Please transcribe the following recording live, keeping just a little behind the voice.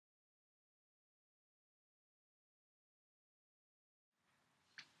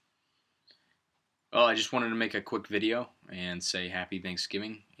Well, I just wanted to make a quick video and say happy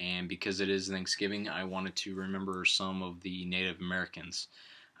Thanksgiving. And because it is Thanksgiving, I wanted to remember some of the Native Americans.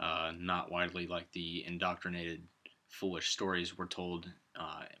 Not widely like the indoctrinated, foolish stories we're told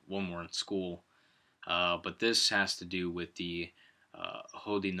when we're in school. But this has to do with the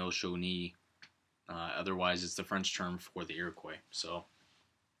Haudenosaunee. Otherwise, it's the French term for the Iroquois. So,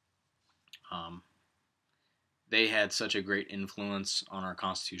 um, they had such a great influence on our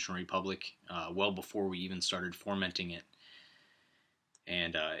constitutional republic well before we even started fomenting it,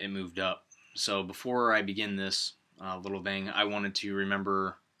 and it moved up. So before I begin this little thing, I wanted to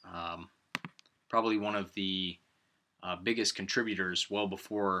remember um, probably one of the biggest contributors well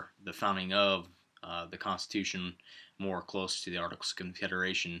before the founding of the Constitution, more close to the Articles of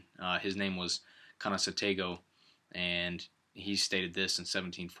Confederation. His name was Kanasatego, and he stated this in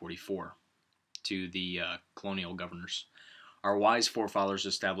 1744 to the colonial governors. Our wise forefathers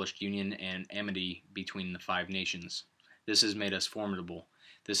established union and amity between the five nations. This has made us formidable.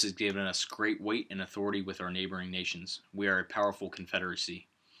 This has given us great weight and authority with our neighboring nations. We are a powerful confederacy.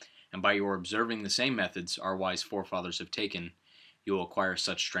 And by your observing the same methods our wise forefathers have taken, you will acquire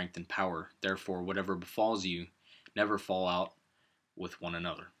such strength and power. Therefore, whatever befalls you, never fall out with one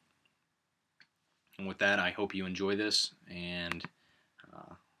another. And with that, I hope you enjoy this, and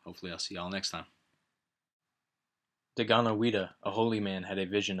hopefully I'll see y'all next time. Daganawida, a holy man, had a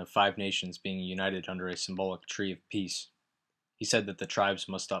vision of five nations being united under a symbolic tree of peace. He said that the tribes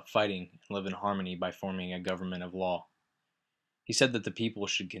must stop fighting and live in harmony by forming a government of law. He said that the people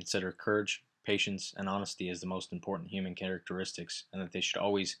should consider courage, patience, and honesty as the most important human characteristics, and that they should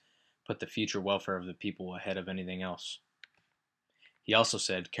always put the future welfare of the people ahead of anything else. He also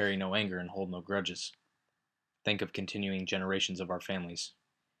said, carry no anger and hold no grudges. Think of continuing generations of our families.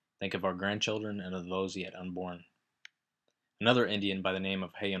 Think of our grandchildren and of those yet unborn. Another Indian by the name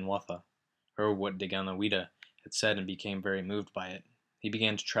of Hayonwatha heard what Daganawida had said and became very moved by it. He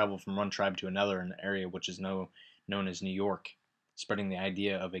began to travel from one tribe to another in the area which is known as New York, spreading the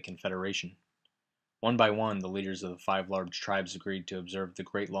idea of a confederation. One by one, the leaders of the five large tribes agreed to observe the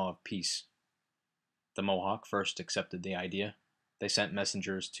great law of peace. The Mohawk first accepted the idea. They sent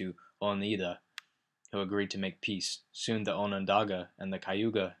messengers to Oneida, who agreed to make peace. Soon the Onondaga and the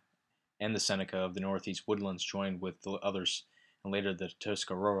Cayuga and the Seneca of the northeast woodlands joined with the others, and later the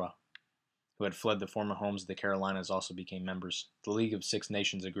Tuscarora, who had fled the former homes of the Carolinas, also became members. The League of Six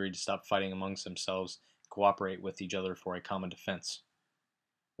Nations agreed to stop fighting amongst themselves and cooperate with each other for a common defense.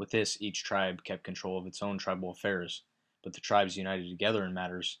 With this, each tribe kept control of its own tribal affairs, but the tribes united together in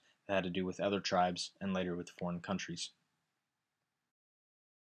matters that had to do with other tribes and later with foreign countries.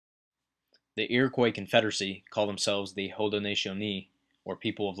 The Iroquois Confederacy called themselves the Haudenosaunee, or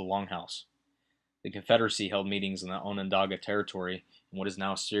People of the Longhouse. The Confederacy held meetings in the Onondaga Territory in what is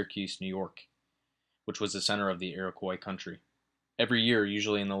now Syracuse, New York, which was the center of the Iroquois country. Every year,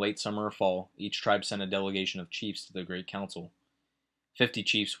 usually in the late summer or fall, each tribe sent a delegation of chiefs to the Great Council. 50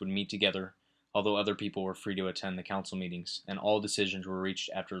 chiefs would meet together, although other people were free to attend the council meetings, and all decisions were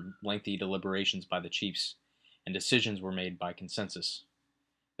reached after lengthy deliberations by the chiefs, and decisions were made by consensus.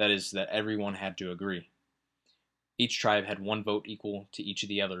 That is, that everyone had to agree. Each tribe had one vote equal to each of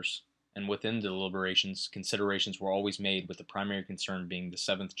the others, and within the deliberations, considerations were always made with the primary concern being the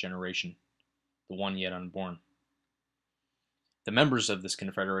seventh generation, the one yet unborn. The members of this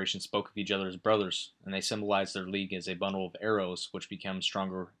confederation spoke of each other as brothers, and they symbolized their league as a bundle of arrows which became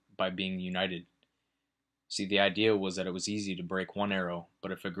stronger by being united. See, the idea was that it was easy to break one arrow,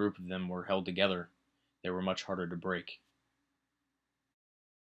 but if a group of them were held together, they were much harder to break.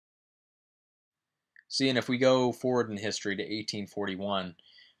 See, and if we go forward in history to 1841,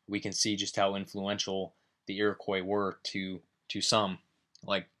 we can see just how influential the Iroquois were to some,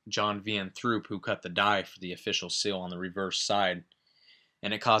 like John Van Throop, who cut the die for the official seal on the reverse side.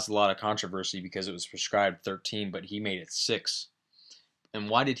 And it caused a lot of controversy because it was prescribed 13, but he made it 6. And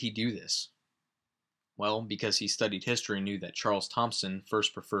why did he do this? Well, because he studied history and knew that Charles Thompson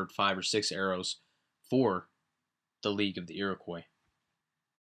first preferred 5 or 6 arrows for the League of the Iroquois.